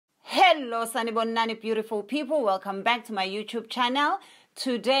Hello Sanibonani beautiful people, welcome back to my YouTube channel.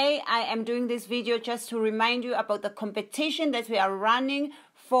 Today I am doing this video just to remind you about the competition that we are running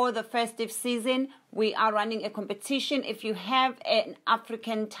for the festive season. We are running a competition. If you have an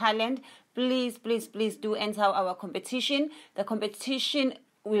African talent, please do enter our competition. The competition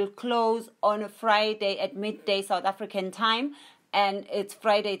will close on a Friday at midday South African time, and it's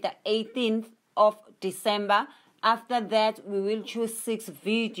Friday the 18th of December. After that, we will choose 6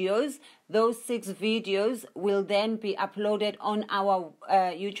 videos. Those 6 videos will then be uploaded on our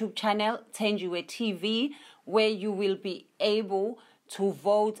YouTube channel, Thenjiwe TV, where you will be able to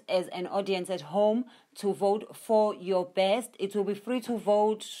vote as an audience at home, to vote for your best. It will be free to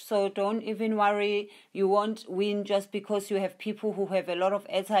vote, so don't even worry. You won't win just because you have people who have a lot of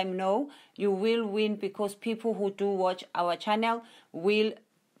airtime. No, you will win because people who do watch our channel will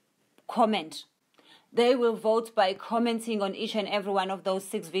comment. They will vote by commenting on each and every one of those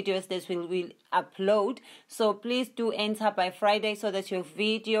 6 videos that we will upload. So please do enter by Friday so that your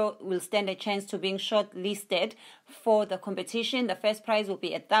video will stand a chance to being shortlisted for the competition. The first prize will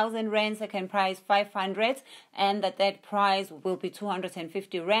be 1,000 rand, second prize 500, and the third prize will be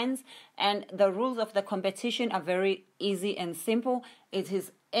 250 rands. And the rules of the competition are very easy and simple. It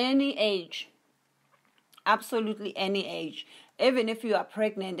is any age. Absolutely any age. Even if you are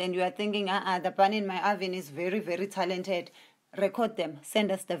pregnant and you are thinking, the bunny in my oven is very talented, record them,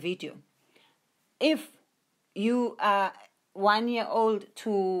 send us the video. If you are 1 year old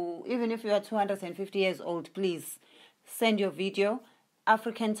to, even if you are 250 years old, please send your video.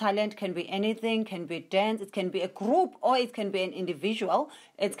 African talent can be anything, can be dance, it can be a group, or it can be an individual,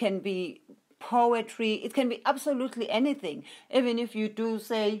 it can be poetry, it can be absolutely anything. Even if you do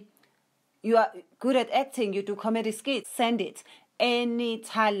say, you are good at acting, you do comedy skits, send it. Any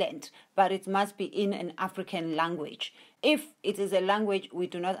talent, but it must be in an African language. If it is a language we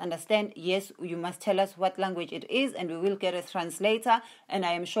do not understand, yes, you must tell us what language it is and we will get a translator. And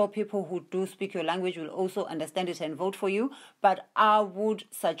I am sure people who do speak your language will also understand it and vote for you. But I would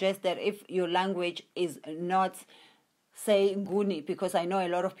suggest that if your language is not, say, Nguni, because I know a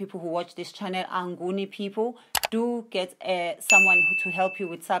lot of people who watch this channel are Nguni people, do get someone to help you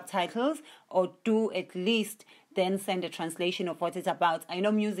with subtitles, or do at least then send a translation of what it's about. I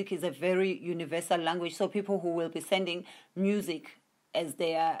know music is a very universal language, so people who will be sending music as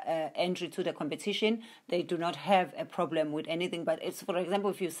their entry to the competition, they do not have a problem with anything. But it's, for example,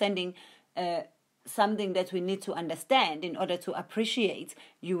 if you're sending something that we need to understand in order to appreciate,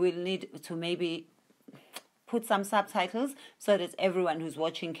 you will need to maybe put some subtitles so that everyone who's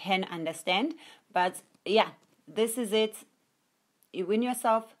watching can understand. But yeah, this is it. You win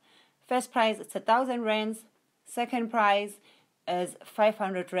yourself. First prize, it's 1,000 rands. Second prize is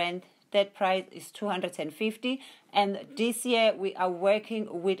 500 rand. Third prize is 250. And this year we are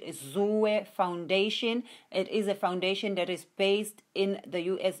working with Thenjiwe Foundation. It is a foundation that is based in the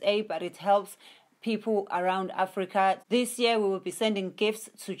USA, but it helps people around Africa. This year we will be sending gifts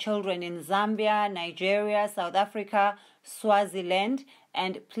to children in Zambia, Nigeria, South Africa, Swaziland.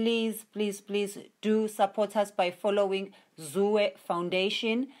 And please do support us by following Thenjiwe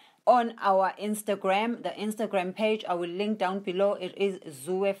Foundation on our Instagram. The Instagram page I will link down below. It is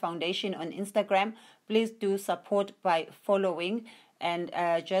Thenjiwe Foundation on Instagram. Please do support by following, and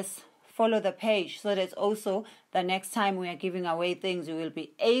just follow the page so that also the next time we are giving away things, you will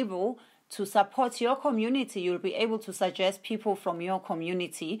be able to support your community. You'll be able to suggest people from your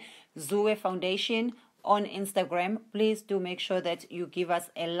community. Thenjiwe Foundation on Instagram. Please do make sure that you give us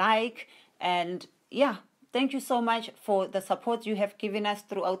a like. And yeah, thank you so much for the support you have given us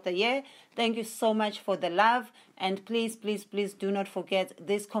throughout the year. Thank you so much for the love. And please do not forget,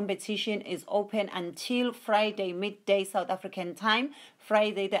 this competition is open until Friday midday South African time,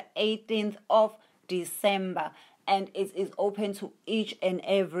 Friday the 18th of December. And it is open to each and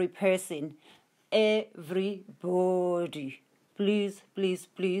every person. Everybody. Please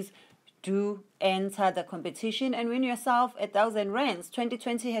do enter the competition and win yourself 1,000 rands.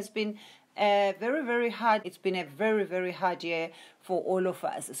 2020 has been very hard. It's been a very hard year for all of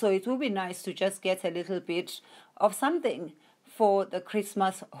us. So it will be nice to just get a little bit of something for the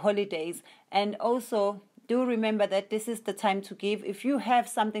Christmas holidays. And also, do remember that this is the time to give. If you have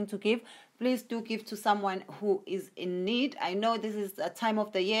something to give, please do give to someone who is in need. I know this is a time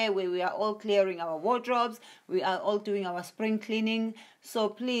of the year where we are all clearing our wardrobes. We are all doing our spring cleaning. So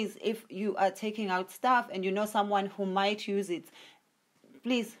please, if you are taking out stuff and you know someone who might use it,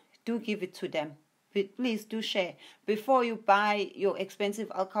 please do give it to them. Please do share. Before you buy your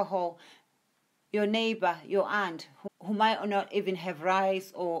expensive alcohol, your neighbor, your aunt, who might not even have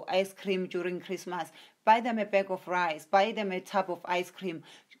rice or ice cream during Christmas, buy them a bag of rice, buy them a tub of ice cream.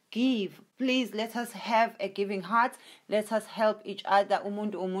 give. Please, let us have a giving heart. Let us help each other.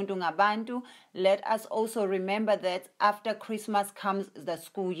 Umuntu umuntu ngabantu. Let us also remember that after Christmas comes the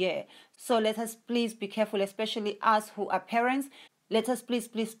school year. So let us please be careful, especially us who are parents. Let us please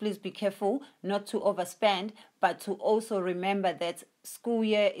be careful not to overspend, but to also remember that school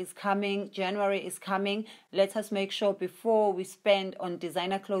year is coming, January is coming. Let us make sure before we spend on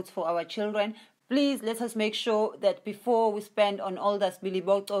designer clothes for our children, please let us make sure that before we spend on all the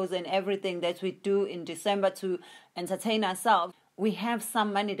bilibotos and everything that we do in December to entertain ourselves, we have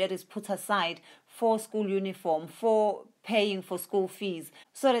some money that is put aside for school uniform, for paying for school fees,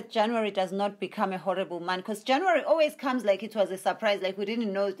 so that January does not become a horrible month. Because January always comes like it was a surprise, like we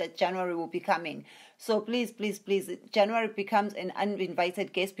didn't know that January will be coming. So please, January becomes an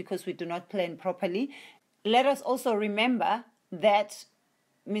uninvited guest because we do not plan properly. Let us also remember that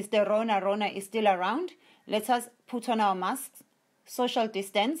Mr. Rona is still around. Let us put on our masks, social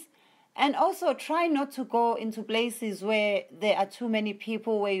distance, and also try not to go into places where there are too many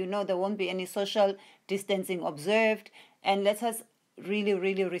people, where you know there won't be any social distancing observed. And let us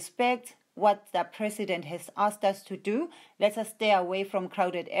really respect what the president has asked us to do. Let us stay away from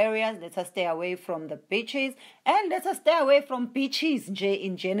crowded areas. Let us stay away from the beaches. And let us stay away from beaches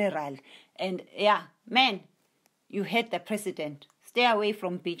in general. And yeah, man, you heard the president. Stay away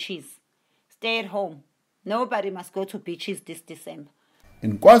from beaches. Stay at home. Nobody must go to beaches this December.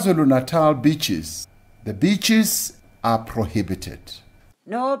 In KwaZulu-Natal beaches, the beaches are prohibited.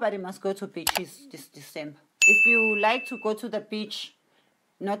 Nobody must go to beaches this December. If you like to go to the beach,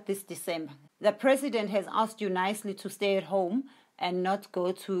 not this December. The president has asked you nicely to stay at home and not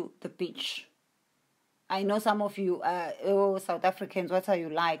go to the beach. I know some of you, South Africans, what are you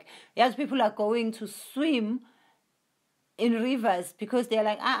like? Yes, people are going to swim in rivers because they're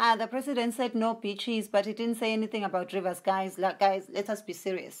like, the president said no beaches, but he didn't say anything about rivers. Guys, let us be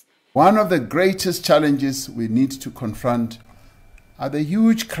serious. One of the greatest challenges we need to confront are the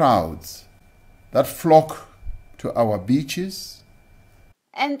huge crowds that flock to our beaches.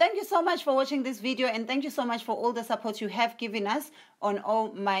 And thank you so much for watching this video, and thank you so much for all the support you have given us on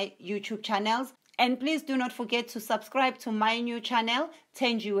all my YouTube channels. And please do not forget to subscribe to my new channel,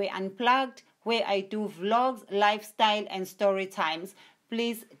 Thenjiwe Unplugged, where I do vlogs, lifestyle and story times.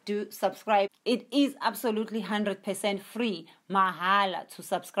 Please do subscribe. It is absolutely 100% free, mahala, to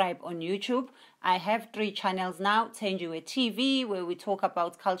subscribe on YouTube. I have 3 channels now: Thenjiwe TV, where we talk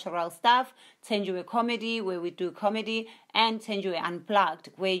about cultural stuff; Thenjiwe Comedy, where we do comedy; and Thenjiwe Unplugged,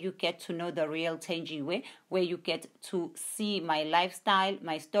 where you get to know the real Thenjiwe, where you get to see my lifestyle,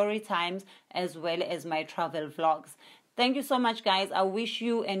 my story times, as well as my travel vlogs. Thank you so much, guys. I wish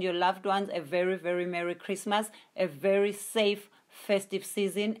you and your loved ones a very Merry Christmas, a very safe festive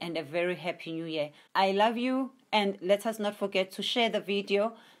season, and a very happy new year. I love you, and let us not forget to share the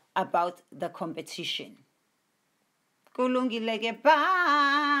video about the competition. Kulungile ke,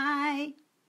 bye.